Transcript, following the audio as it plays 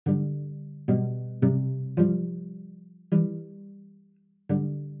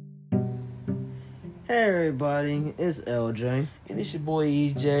Hey everybody, it's LJ. And it's your boy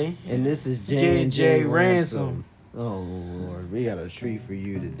EJ. And this is J&J Ransom. Oh Lord, we got a treat for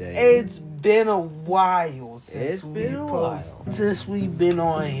you today. It's been a while since since we've been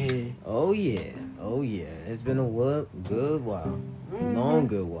on here. Oh yeah. It's been a good while. Long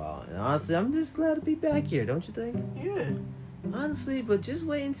good while. And honestly, I'm just glad to be back here, don't you think? Yeah. Honestly, but just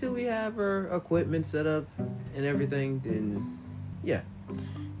wait until we have our equipment set up and everything, then yeah.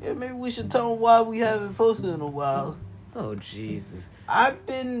 Yeah, maybe we should tell them why we haven't posted in a while. Oh Jesus. I've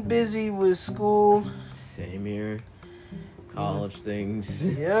been busy with school. Same here. College things.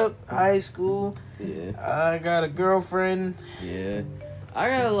 Yep, high school. Yeah. I got a girlfriend. Yeah. I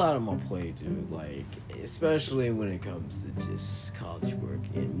got a lot on my plate, dude. Like, especially when it comes to just college work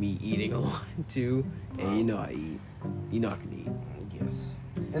and me eating a lot, too. And you know I eat. You know I can eat. Yes.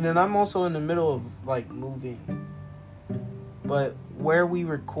 And then I'm also in the middle of, moving. But where we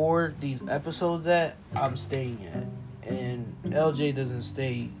record these episodes at, I'm staying at. And LJ doesn't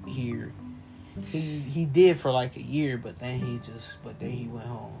stay here. He did for a year, but then he went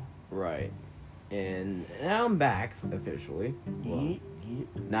home. Right. And now I'm back officially. Well,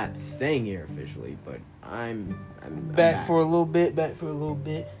 not staying here officially, but I'm back for a little bit.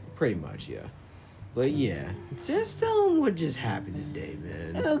 Pretty much, yeah. But yeah, just tell them what just happened today,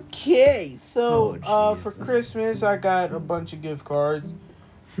 man. Okay, so for Jesus. Christmas I got a bunch of gift cards.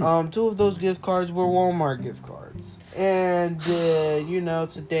 Two of those gift cards were Walmart gift cards, and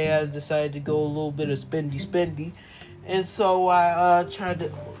today I decided to go a little bit of spendy, and so I tried to.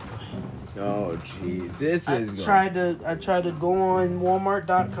 Oh jeez, I tried to go on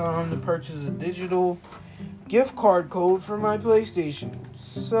Walmart.com to purchase a digital gift card code for my PlayStation.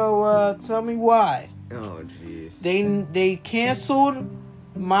 So tell me why. Oh jeez. They canceled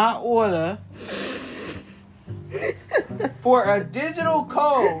my order for a digital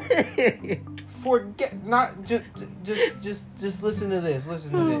code. Just listen to this.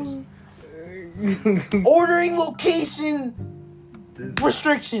 Ordering location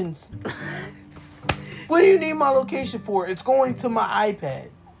restrictions. What do you need my location for? It's going to my iPad.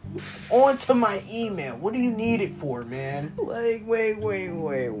 Onto my email. What do you need it for, man? Wait.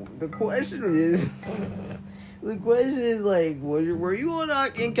 The question is were you on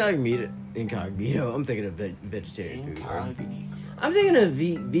incognito? I'm thinking of vegetarian food. I'm thinking of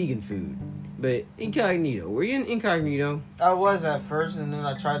vegan food. But incognito. Were you in incognito? I was at first, and then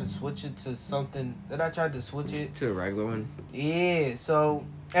I tried to switch it to something. Then I tried to switch it to a regular one. Yeah. So,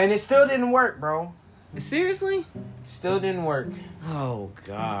 and it still didn't work, bro. Seriously? Still didn't work. Oh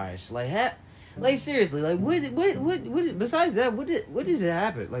gosh. Seriously, what besides that, what does it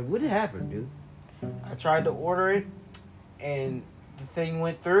happen? What did happen, dude? I tried to order it and the thing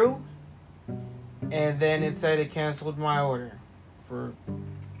went through, and then it said it canceled my order for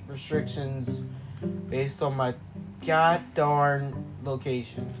restrictions based on my god darn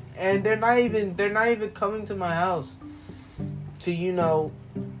location. And they're not even coming to my house to,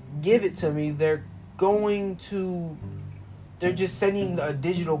 give it to me. They're just sending a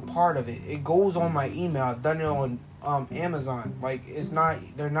digital part of it. It goes on my email. I've done it on Amazon.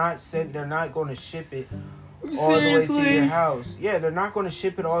 They're not going to ship it all the way to your house. Yeah, they're not going to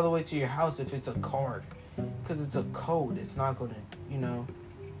ship it all the way to your house if it's a card. Because it's a code. It's not going to,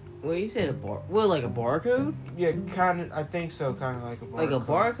 Well, you said a barcode? Yeah, kind of. I think so. Kind of like a barcode. Like a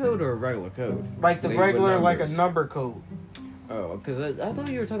barcode or a regular code? Like the regular, like a number code. Oh, because I thought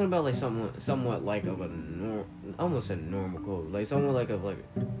you were talking about somewhat like of almost a normal code, like somewhat like a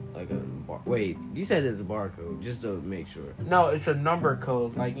bar. Wait, you said it's a barcode, just to make sure. No, it's a number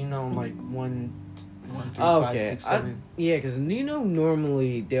code, like 1, 2, 3, 5, 6, 7. Yeah, because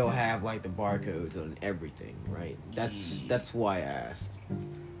normally they'll have the barcodes on everything, right? That's why I asked.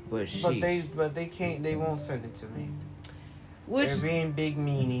 But they can't. They won't send it to me. They're being big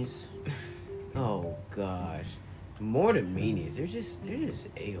meanies. Oh gosh. More than meanies, they're just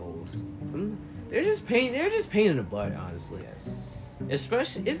a-holes. They're just pain in the butt, honestly. Yes.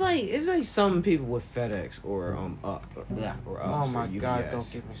 Especially, it's like some people with FedEx or UPS. Oh my god! Don't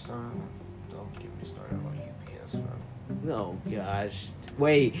get me started on UPS, bro. Oh gosh.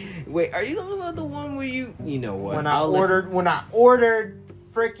 Wait. Are you talking about the one where you know what? When I ordered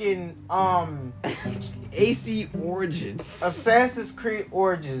freaking AC Origins, Assassin's Creed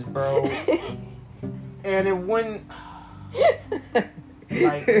Origins, bro. And it wouldn't.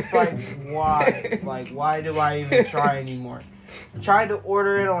 Why? Why do I even try anymore? Tried to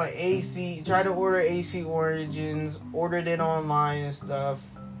order it on AC. Tried to order AC Origins. Ordered it online and stuff.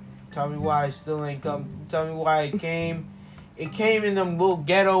 Tell me why it still ain't come. Tell me why it came. It came in them little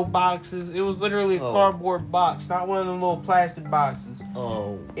ghetto boxes. It was literally a cardboard box, not one of them little plastic boxes.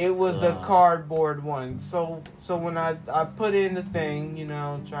 Oh. It was the cardboard one. So when I put in the thing, you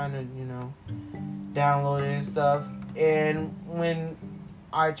know, trying to, you know, download it and stuff, and when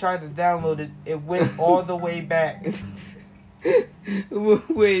I tried to download it, it went all the way back.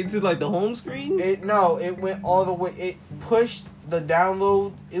 Wait, to like the home screen? It went all the way. It pushed the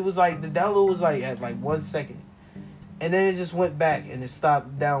download. It was like the download was like at like 1 second, and then it just went back and it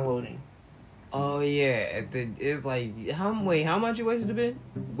stopped downloading. Oh yeah, it's like how much you wasted a bin?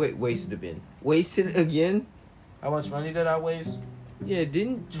 Wasted again? How much money did I waste? Yeah,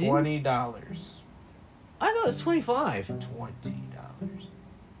 didn't $20. I thought it was $25.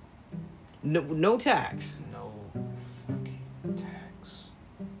 $20. No tax. No fucking tax.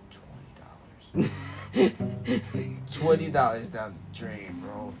 $20. $20 down the drain,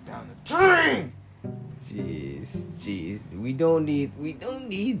 bro. Down the drain. Jeez. We don't need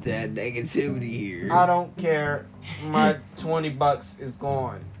that negativity here. I don't care. My $20 is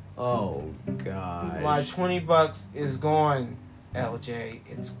gone. Oh god. My $20 is gone, LJ.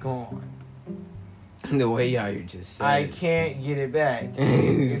 It's gone. The way how you just said I can't get it back.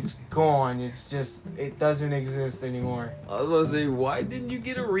 It's gone. It's just, it doesn't exist anymore. I was going to say, why didn't you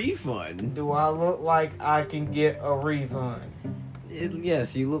get a refund? Do I look like I can get a refund?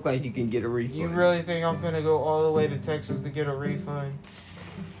 Yes, you look like you can get a refund. You really think I'm finna go all the way to Texas to get a refund?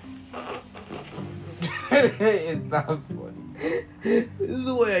 It's not funny. This is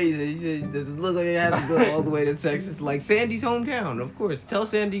the way you said, does it look like it has to go all the way to Texas? Like Sandy's hometown, of course. Tell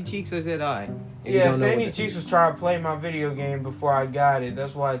Sandy Cheeks I said hi. Yeah, Sandy Cheeks was trying to play my video game before I got it.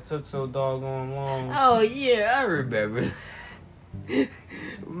 That's why it took so doggone long. Oh, yeah, I remember.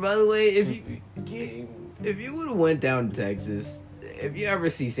 By the way, if you would have went down to Texas, if you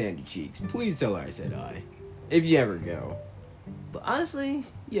ever see Sandy Cheeks, please tell her I said hi. If you ever go. But honestly,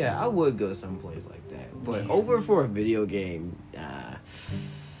 yeah, I would go someplace like that. But over for a video game,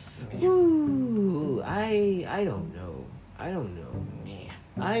 ooh, I don't know. I don't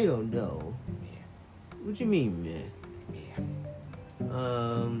know. What you mean,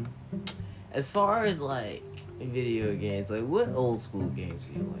 man? As far as like video games, like what old school games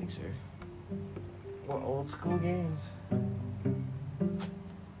do you like, sir? What old school games? Ooh,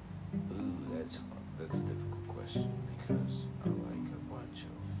 that's a difficult question because I like a bunch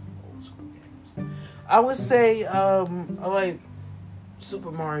of old school games. I would say I like Super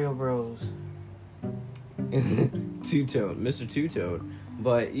Mario Bros. Two-Tone, Mr. Two-Tone.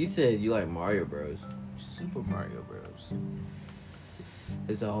 But you said you like Mario Bros. Super Mario Bros.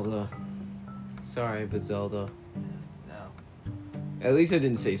 Zelda. Sorry, but Zelda. No. At least I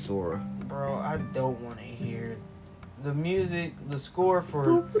didn't say Sora. Bro, I don't want to hear the music, the score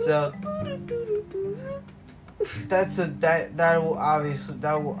for Zelda. That will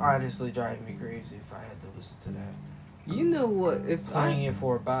honestly drive me crazy if I had to listen to that. You know what? If playing it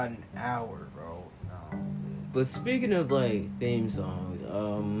for about an hour, bro. No. But speaking of like theme songs,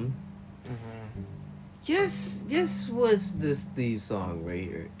 Guess what's this theme song right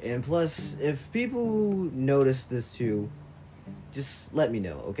here? And plus, if people notice this too, just let me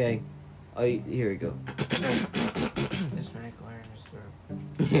know, okay? Oh, here we go. This man clearing his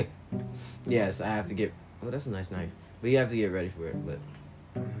throat. Yes, I have to get. Oh, that's a nice knife. But you have to get ready for it. But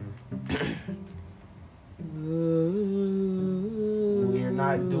we're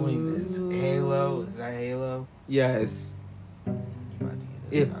not doing this. Halo? Is that Halo? Yes. You about to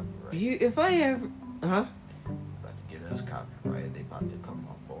get us copyright. If I ever, about to get us copyright. They about to come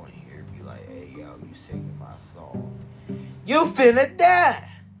up on here and be like, "Hey, yo, you singing my song? You finna die."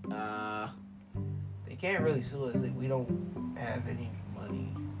 They can't really sue us. We don't have any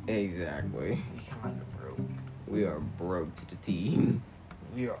money. Exactly. We kind of broke. We are broke to the T.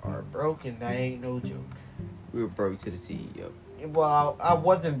 We are broke, and that ain't no joke. We were broke to the T. Yep. Well, I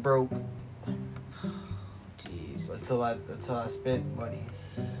wasn't broke. Jeez. Until I spent money.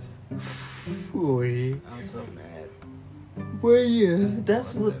 Boy. I'm so mad. Well, yeah,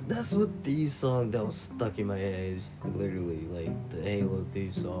 that's what theme song that was stuck in my head. Literally, like the Halo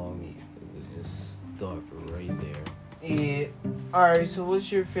theme song. It was just stuck right there. Yeah. All right. So,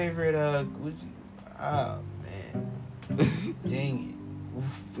 what's your favorite? Oh man. Dang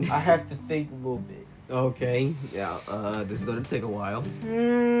it. I have to think a little bit. Okay. Yeah. This is gonna take a while.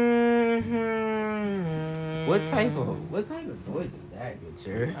 What type of noise is that, good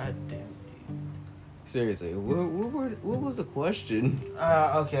sir? God damn. Seriously, what was the question?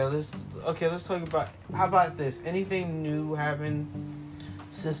 Okay, let's talk about. How about this? Anything new happened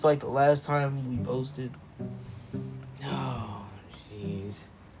since like the last time we posted? Oh, jeez.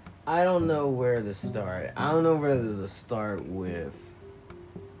 I don't know where to start. I don't know whether to start with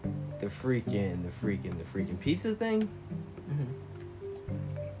the freaking pizza thing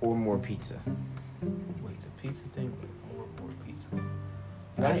or more pizza. Wait, the pizza thing or more pizza?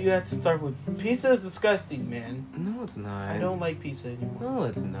 Why do you have to start with pizza? Is disgusting, man. No, it's not. I don't like pizza anymore. No,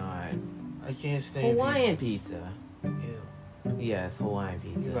 it's not. I can't stand Hawaiian pizza. Ew. Yes, Hawaiian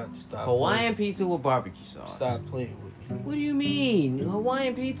pizza. You about to stop Hawaiian pizza with barbecue sauce. Stop playing with me. What do you mean?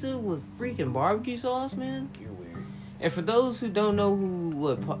 Hawaiian pizza with freaking barbecue sauce, man? You're weird. And for those who don't know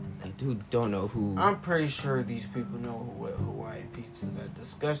who I'm pretty sure these people know what Hawaiian pizza. That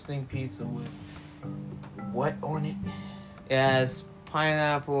disgusting pizza with what on it? it has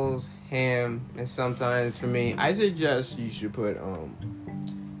pineapples, ham, and sometimes for me, I suggest you should put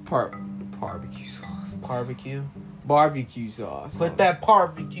barbecue sauce. Barbecue. Barbecue sauce. Put that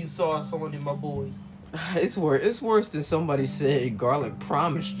barbecue sauce on it, my boys. It's worse than somebody said garlic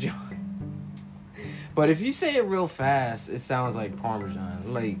Parmesan. But if you say it real fast, it sounds like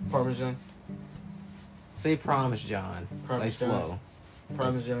Parmesan. Like Parmesan. say Parmesan. Like Parmesan. slow.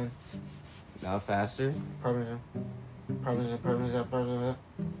 Parmesan. Now faster. Parmesan. Parmesan. Parmesan. Parmesan.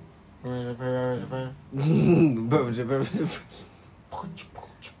 Parmesan. Parmesan.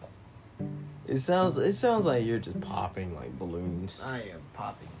 It sounds like you're just popping like balloons. I am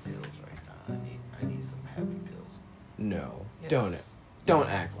popping pills right now. I need some happy pills. No, Yes. don't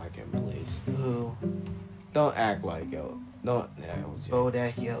act like him, please. Who? Don't act like it. Don't.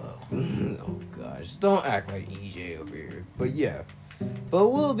 Bodak Yellow. Oh gosh, don't act like EJ over here. But yeah, but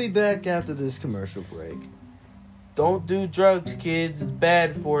we'll be back after this commercial break. Don't do drugs, kids. It's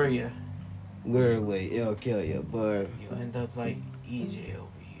bad for you. Literally, it'll kill you. But You end up like EJ over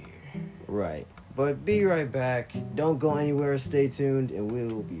here. right. But be right back. Don't go anywhere. Stay tuned, and we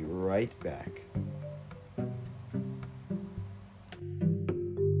will be right back.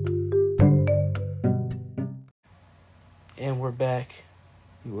 And we're back.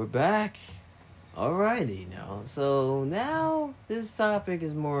 We're back. Alrighty now. So now this topic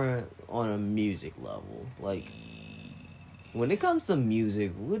is more on a music level. Like when it comes to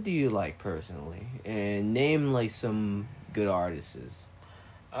music, what do you like personally? And name like some good artists.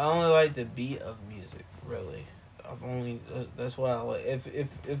 I only like the beat of music, really. That's what I like.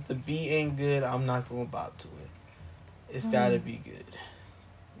 If the beat ain't good, I'm not gonna bop to it. It's gotta be good.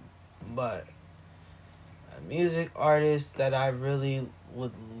 But a music artist that I really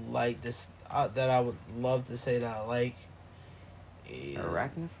would like this, that I would love to say that I like, is,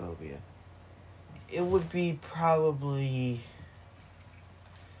 Arachnophobia. it would be probably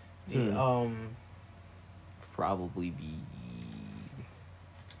the Probably be.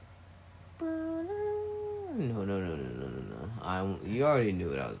 No. You already knew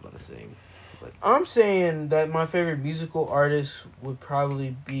what I was about to sing. But I'm saying that my favorite musical artist would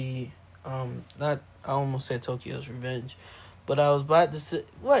probably be not I almost said Tokyo's Revenge, but I was about to say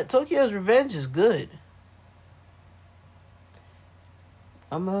what Tokyo's Revenge is good.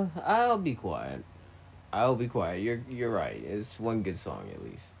 I'll be quiet. I'll be quiet. You're right. It's one good song at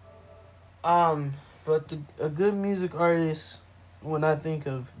least. But a good music artist, when I think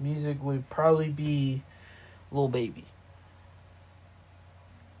of music, would probably be Lil Baby.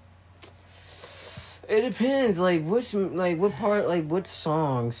 It depends. What part? Like, what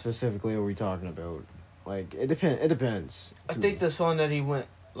song specifically are we talking about? Like, it depends. I think the song that he went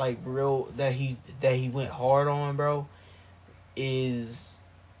that he went hard on, bro, is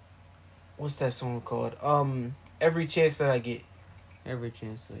what's that song called? Every Chance That I Get. Every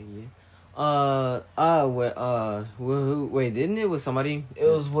Chance I Get. Wait, didn't it with somebody? It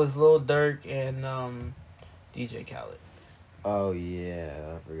was with Lil Durk and DJ Khaled. Oh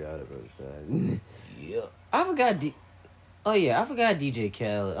yeah, I forgot about that. Yeah. I forgot DJ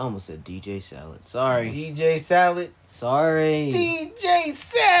Khaled. I almost said DJ Salad. Sorry. DJ Salad. Sorry. DJ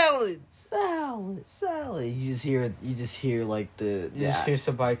Salad. Salad. You just hear like You just hear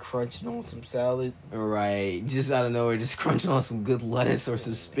somebody crunching on some salad. Right. Just out of nowhere, just crunching on some good lettuce or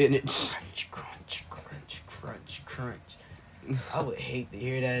some spinach. Crunch. I would hate to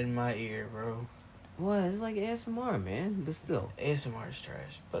hear that in my ear, bro. What? It's like ASMR, man. But still. ASMR is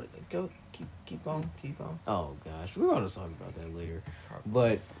trash. But go keep on. Oh gosh, we're gonna talk about that later.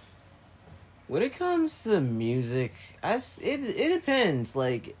 But when it comes to music, it depends.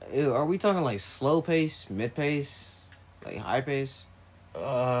 Like, are we talking like slow pace, mid pace, like high pace?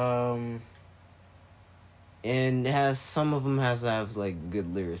 And And some of them has to have like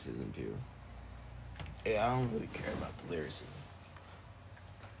good lyricism too. yeah, I don't really care about the lyricism.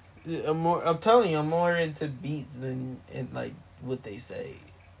 I'm telling you, I'm more into beats than like what they say.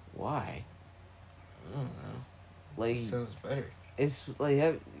 Why? I don't know. Like, It sounds better. it's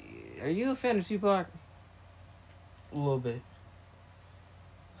like Are you a fan of Tupac? A little bit.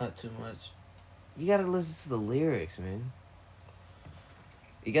 Not too much. You gotta listen to the lyrics, man.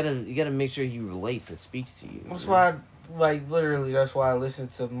 You gotta make sure he relates and speaks to you. That's why, literally, that's why I listen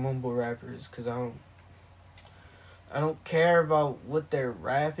to mumble rappers, because I don't care about what they're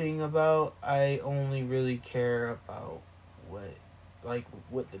rapping about. I only really care about what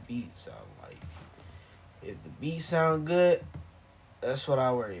the beats sound like. If the beats sound good, that's what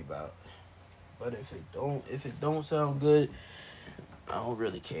I worry about. But if it don't sound good, I don't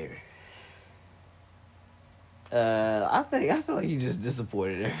really care. I feel like you just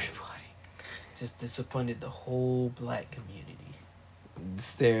disappointed everybody. Just disappointed the whole black community.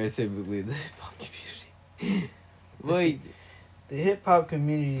 Stereotypically, the hip hop community. Like, the hip hop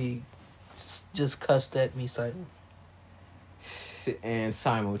community just cussed at me silently. And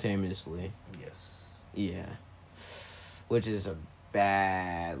simultaneously. Yes. Yeah. Which is a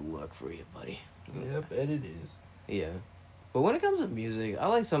bad look for you, buddy. Yeah, I bet it is. Yeah. But when it comes to music, I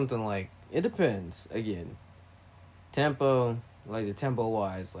like something like, it depends. Again, tempo, like the tempo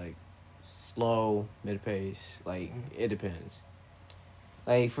wise, like slow, mid pace, like it depends.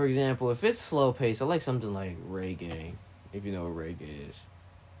 Like, for example, if it's slow pace, I like something like reggae, if you know what reggae is.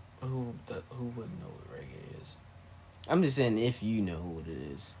 Who wouldn't know what reggae is? I'm just saying if you know what it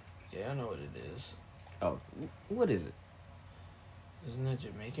is. Yeah, I know what it is. Oh, what is it? Isn't it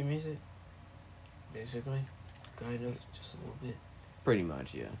Jamaican music? Basically. Kind of, just a little bit. Pretty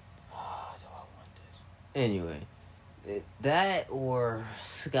much, yeah. Oh, do I want this? Anyway, that or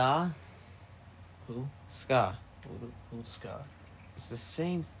ska. Who? Ska. Who's Scott? It's the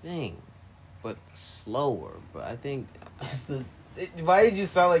same thing, but slower. But I think why did you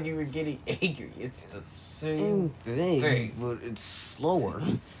sound like you were getting angry? It's the same thing, but it's slower.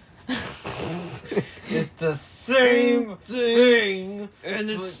 It's the same thing, and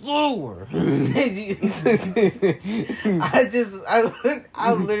it's slower.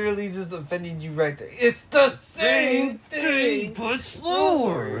 I literally just offended you right there. It's the same thing, but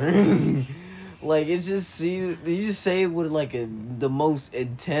slower. Like, it's just, you just say it with like the most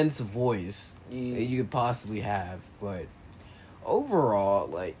intense voice that you could possibly have, but overall,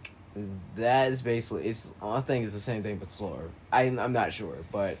 like, that is basically, I think it's the same thing but slower. I'm not sure,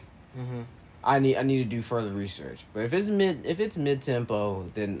 but I need to do further research. But if it's mid tempo,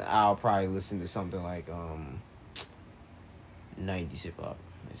 then I'll probably listen to something like 90s hip hop,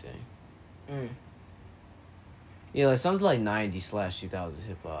 I say. Yeah, like something like 90s/2000s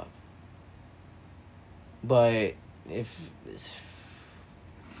hip hop. But if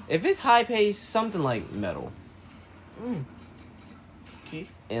it's high paced, something like metal. Okay.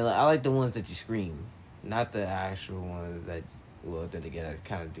 And I like the ones that you scream, not the actual ones that. Well, then again, I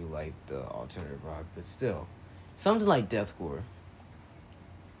kind of do like the alternative rock, but still, something like deathcore.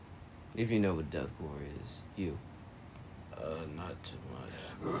 If you know what deathcore is, you. Not too much.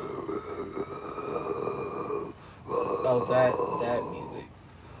 Oh, that music.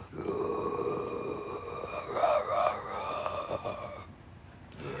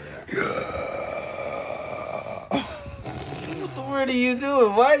 What the word are you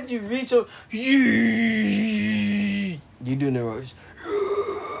doing? Why did you reach up? You do the voice.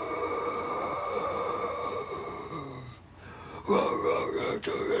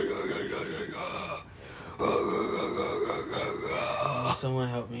 Someone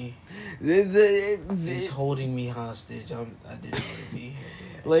help me. He's holding me hostage. I didn't want to be here.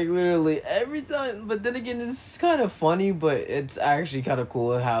 Like, literally every time. But then again, it's kind of funny, but it's actually kind of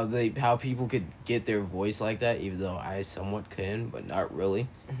cool how people could get their voice like that, even though I somewhat can, but not really.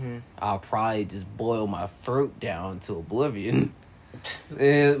 I'll probably just boil my throat down to oblivion.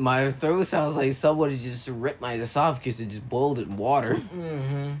 My throat sounds like somebody just ripped my esophagus and just boiled it in water.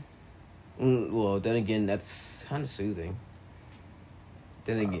 Well, then again, that's kind of soothing.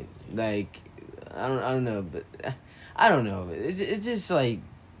 Then again, like, I don't know, but I don't know. It's just like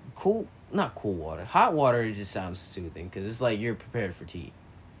cool, not cool water. Hot water, it just sounds soothing because it's like you're prepared for tea.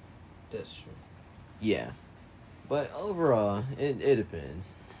 That's true. Yeah, but overall, it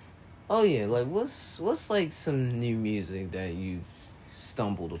depends. Oh yeah, like what's like some new music that you've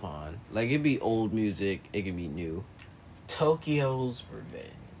stumbled upon? Like, it'd be old music, it could be new. Tokyo's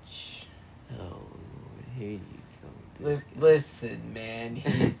Revenge. Oh Lord, here you go. Listen, man,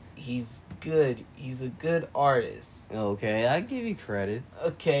 he's good. He's a good artist. Okay, I give you credit.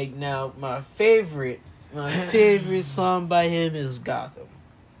 Okay, now my favorite song by him is Gotham.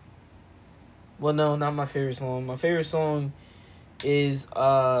 Well, no, not my favorite song. My favorite song is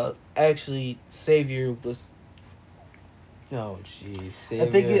actually Savior was. Oh jeez, I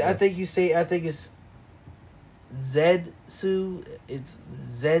think it's Zetsu. It's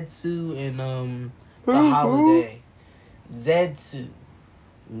Zetsu and the Holiday. Zetsu.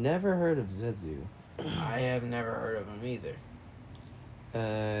 Never heard of Zetsu. I have never heard of him either.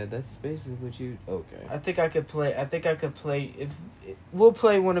 That's basically what you. Okay. I think I could play. If we'll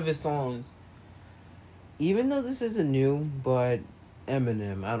play one of his songs. Even though this isn't new, but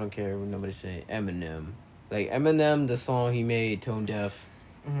Eminem, I don't care what nobody say. Eminem, like Eminem, the song he made, Tone Deaf.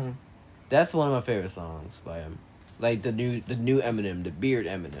 Mm-hmm. That's one of my favorite songs by him. Like the new Eminem, the Beard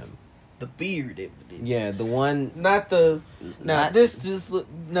Eminem. The Beard. Yeah, the one. Not the. Not- This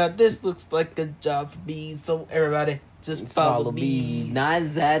looks like a job for me. So everybody just follow me.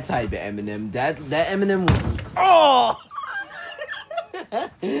 Not that type of Eminem. That Eminem was. Oh.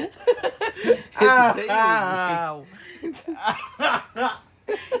 Ow.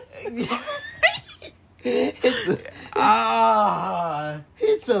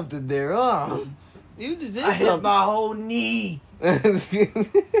 Hit something there, oh. You just hit I hit something. my whole knee.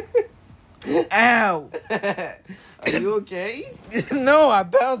 Ow. Are you okay? No, I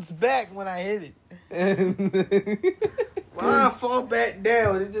bounced back when I hit it. When I fall back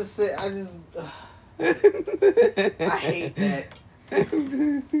down, it just said, I hate that. I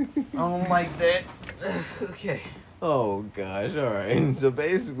don't like that. Okay. Oh gosh, alright. So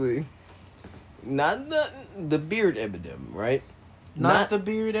basically, not the Beard Eminem, right? Not the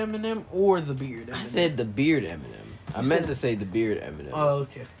Beard Eminem or the Beard Eminem. I said the Beard Eminem. I meant to say the Beard Eminem. Oh,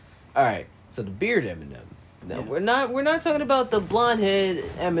 okay. Alright, so the Beard Eminem. No, Yeah. we're not talking about the blonde head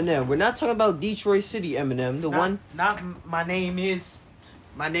Eminem. We're not talking about Detroit City Eminem. Not my name is.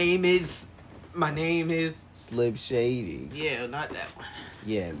 Slim Shady. Yeah, not that one.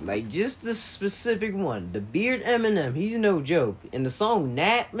 Yeah, like just the specific one. The Beard Eminem, he's no joke. In the song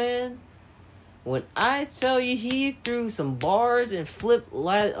Nat, man, when I tell you he threw some bars and flipped a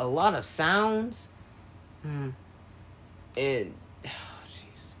lot of sounds, and oh,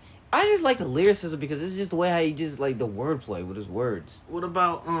 jeez, I just like the lyricism because it's just the way how he just like the wordplay with his words. What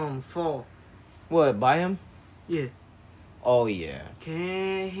about Fall? What, by him? Yeah. Oh yeah.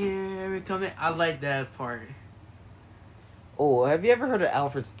 Can't hear it coming. I like that part. Oh, have you ever heard of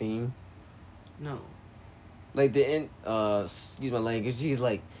Alfred's theme? No. Like excuse my language. He's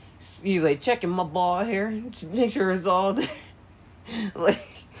like checking my ball hair, make sure it's all there. Like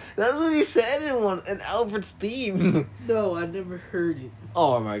that's what he said in Alfred's theme. No, I never heard it.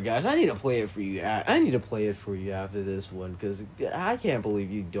 Oh my gosh, I need to play it for you. I need to play it for you after this one because I can't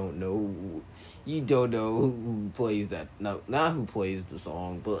believe you don't know. You don't know who plays that. No, not who plays the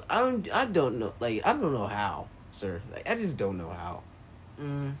song, but I don't know. Like I don't know how, sir. Like I just don't know how.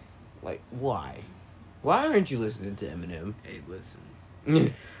 Like why? Why aren't you listening to Eminem? Hey, listen.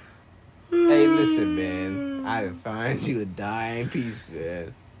 Hey, listen, man. I find you a dying piece,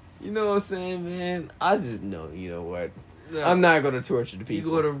 man. You know what I'm saying, man? I just know. You know what? No. I'm not gonna torture the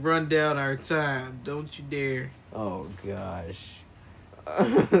people. You're gonna run down our time. Don't you dare. Oh gosh.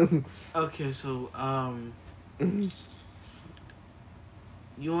 Okay, so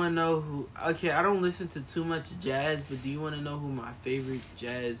you wanna know who? Okay, I don't listen to too much jazz, but do you wanna know who my favorite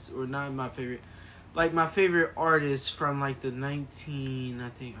jazz, or not my favorite, like my favorite artist from like the 1920s?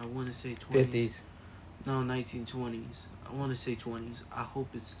 50s. No, 1920s. I want to say 20s. I hope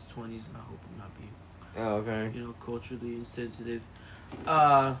it's the 20s, and I hope I'm not being, Oh, okay. culturally insensitive.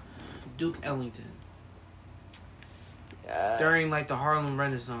 Duke Ellington. During like the Harlem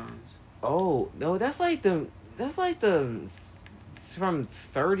Renaissance. Oh no, that's like the from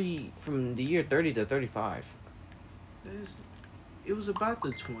the year 30 to 35. It was about the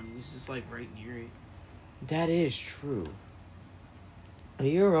 20s, just like right near it. That is true.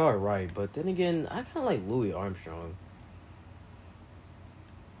 You're all right, but then again, I kind of like Louis Armstrong.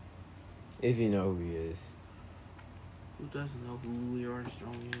 If you know who he is. Who doesn't know who Louis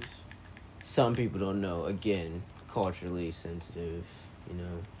Armstrong is? Some people don't know. Again, culturally sensitive, you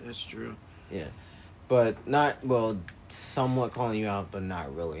know. That's true. Yeah. But not, well, somewhat calling you out, but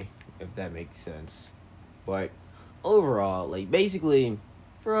not really, if that makes sense. But overall, like, basically,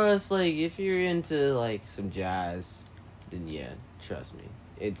 for us, like, if you're into, like, some jazz, then yeah, trust me.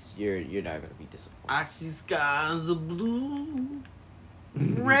 You're not gonna be disappointed. I see skies of blue,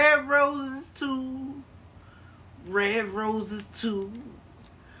 red roses too, red roses too,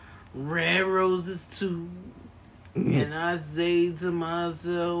 red roses too. And I say to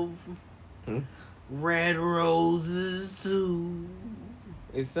myself, red roses too.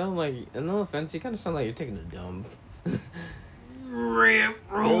 It sounds like, no offense, you kind of sound like you're taking a dump. Red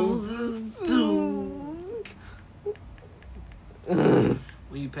roses too.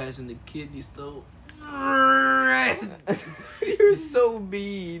 When you passing the kidney stone. You're so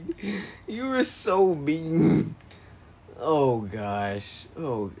mean. You were so mean. Oh gosh, that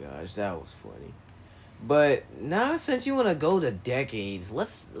was funny. But now, since you want to go to decades,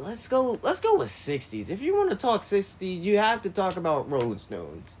 let's go with 60s. If you want to talk 60s, you have to talk about Rolling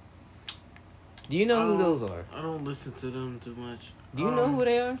Stones. Do you know who those are? I don't listen to them too much. Do you know who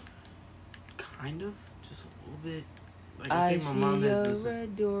they are? Kind of, just a little bit. Like, I think see my mom a has this.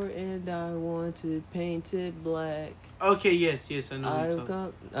 red door and I want to paint it black. Okay, yes, I know. I was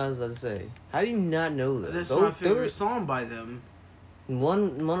about to say, how do you not know that? That's my favorite song by them.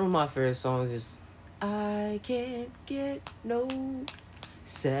 One of my favorite songs is I can't get no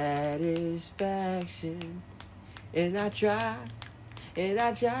satisfaction, and I try, and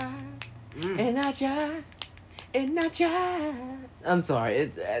I try, and I try, and I try. I'm sorry,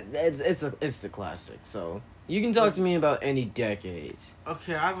 it's the classic. So you can talk to me about any decades.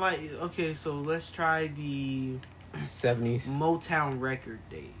 Okay, so let's try the 70s, Motown record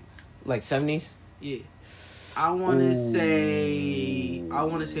days. like 70s. Yeah, I want to say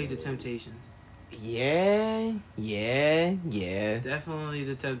the Temptations. Yeah. Definitely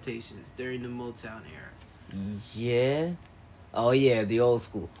the Temptations during the Motown era. Yeah. Oh yeah, the old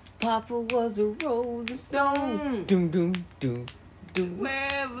school. Papa was a Rolling Stone. Doom doom doom doom.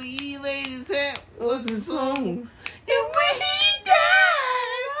 Wherever he laid his head Was a song. And when he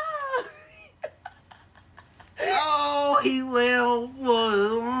died, oh, he lived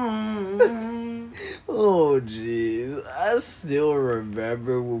was. Oh jeez, I still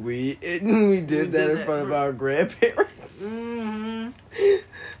remember when we did that in front of our grandparents.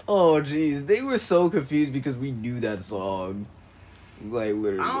 Oh jeez, they were so confused because we knew that song. Like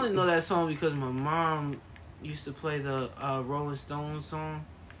literally. I only know that song because my mom used to play the Rolling Stones song.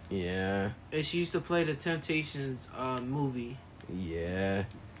 Yeah. And she used to play the Temptations movie. Yeah.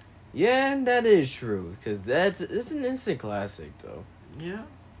 Yeah, and that is true, because it's an instant classic, though. Yeah,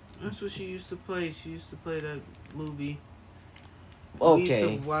 that's what she used to play. She used to play that movie. Okay.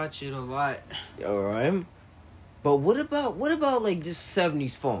 We used to watch it a lot. Alright. But what about, like, just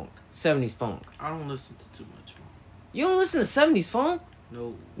 70s funk? 70s funk. I don't listen to too much funk. You don't listen to 70s funk?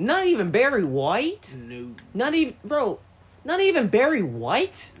 No. Not even Barry White? No. Not even Barry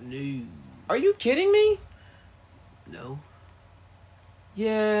White? No. Are you kidding me? No.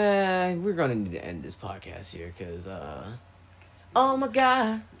 Yeah, we're gonna need to end this podcast here, because, oh my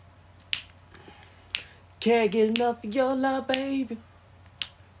God. Can't get enough of your love, baby.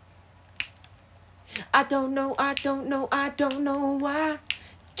 I don't know why.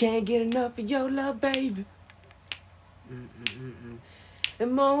 Can't get enough of your love, baby. The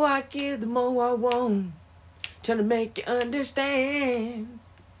more I give, the more I want. Trying to make you understand.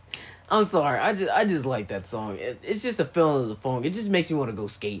 I'm sorry, I just like that song. It's just a feeling of the funk. It just makes me want to go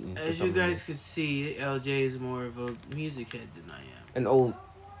skating. As you guys can see, LJ is more of a music head than I am. An old.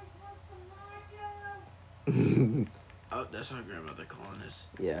 Oh, that's our grandmother calling us.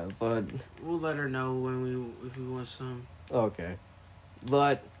 Yeah, but we'll let her know if we want some. Okay,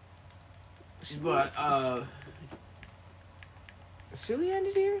 but should we end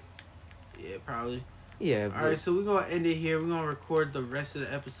it here? Yeah, probably. Yeah. All right, so we're gonna end it here. We're gonna record the rest of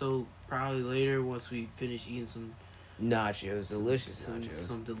the episode probably later once we finish eating some nachos, delicious nachos,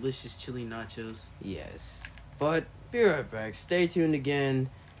 some delicious chili nachos. Yes, but be right back. Stay tuned again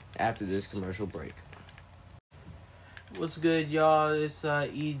after this commercial break. What's good, y'all? It's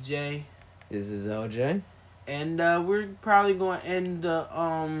EJ. This is LJ, and we're probably gonna end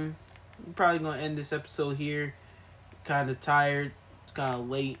this episode here. Kind of tired. It's kind of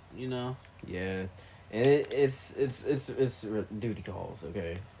late, you know. Yeah. And it's duty calls,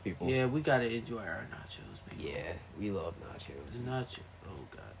 okay, people. Yeah, we gotta enjoy our nachos, people. Yeah, we love nachos. The nachos. Oh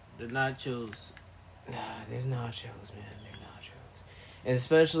God, the nachos. There's nachos, man. There's nachos, and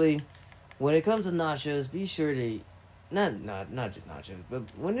especially when it comes to nachos, be sure to not just nachos, but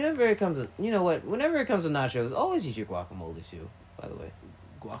whenever it comes to whenever it comes to nachos, always use your guacamole too. By the way,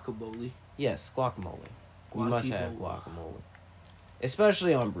 guacamole. Yes, guacamole. You must have guacamole,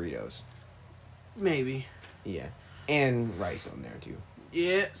 especially on burritos. Maybe. Yeah. And rice on there, too.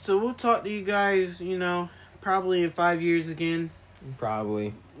 Yeah, so we'll talk to you guys, probably in 5 years again.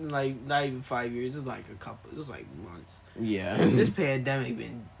 Probably. Like, not even 5 years. It's like it's like months. Yeah. This pandemic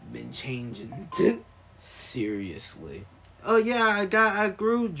been changing. Seriously. Oh, yeah, I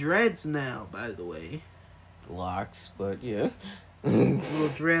grew dreads now, by the way. Locks, but yeah. Little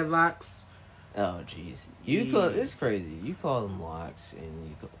dreadlocks. Oh jeez, it's crazy. You call them locks,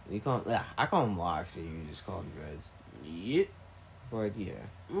 and I call them locks, and you just call them dreads. Yep. But yeah,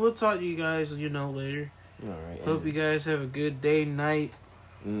 we'll talk to you guys, later. All right. Hope you guys have a good day, night.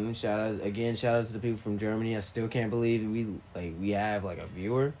 Shout out to the people from Germany. I still can't believe we have like a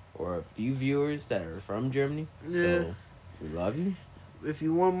viewer or a few viewers that are from Germany. Yeah. So We love you. If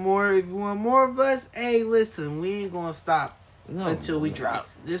you want more of us, hey, listen, we ain't gonna stop until we drop.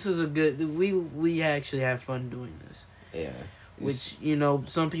 This is a good. We actually have fun doing this. Yeah. Which, you know,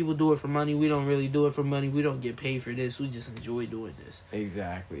 some people do it for money. We don't really do it for money. We don't get paid for this. We just enjoy doing this.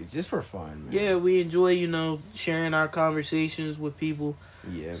 Exactly. Just for fun, man. Yeah, we enjoy, you know, sharing our conversations with people.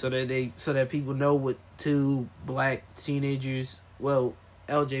 Yeah. So that people know what two black teenagers. Well,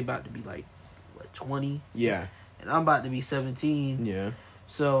 LJ about to be like, what, 20? Yeah. And I'm about to be 17. Yeah.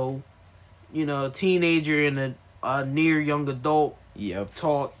 So, you know, a teenager and a near young adult Yep.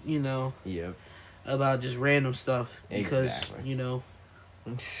 talk, you know, Yep. about just random stuff. Because, Exactly. you know.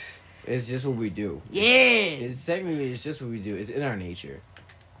 It's just what we do. Yeah. It's just what we do. It's in our nature.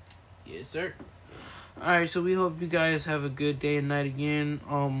 Yes, sir. Alright, so we hope you guys have a good day and night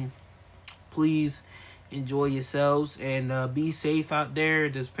again. Please enjoy yourselves and be safe out there.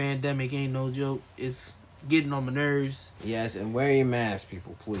 This pandemic ain't no joke. It's getting on my nerves. Yes, and wear your mask,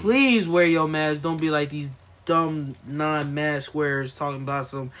 people, please. Please wear your mask. Don't be like these dumb non-mask wearers talking about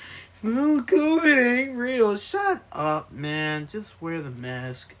some COVID ain't real. Shut up, man. Just wear the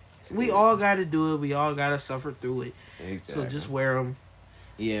mask. We all got to do it. We all got to suffer through it. Exactly. So just wear them.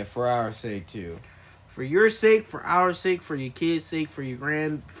 Yeah, for our sake too. For your sake, for our sake, for your kids' sake, for your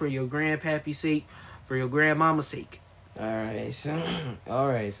grandpappy's sake, for your grandmama's sake. Alright,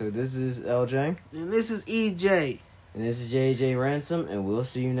 so this is LJ. And this is EJ. And this is JJ Ransom, and we'll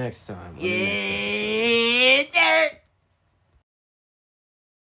see you next time. Yeah.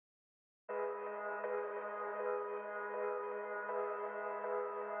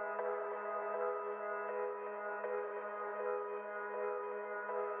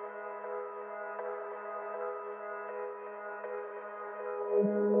 Thank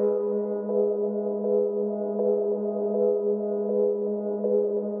you.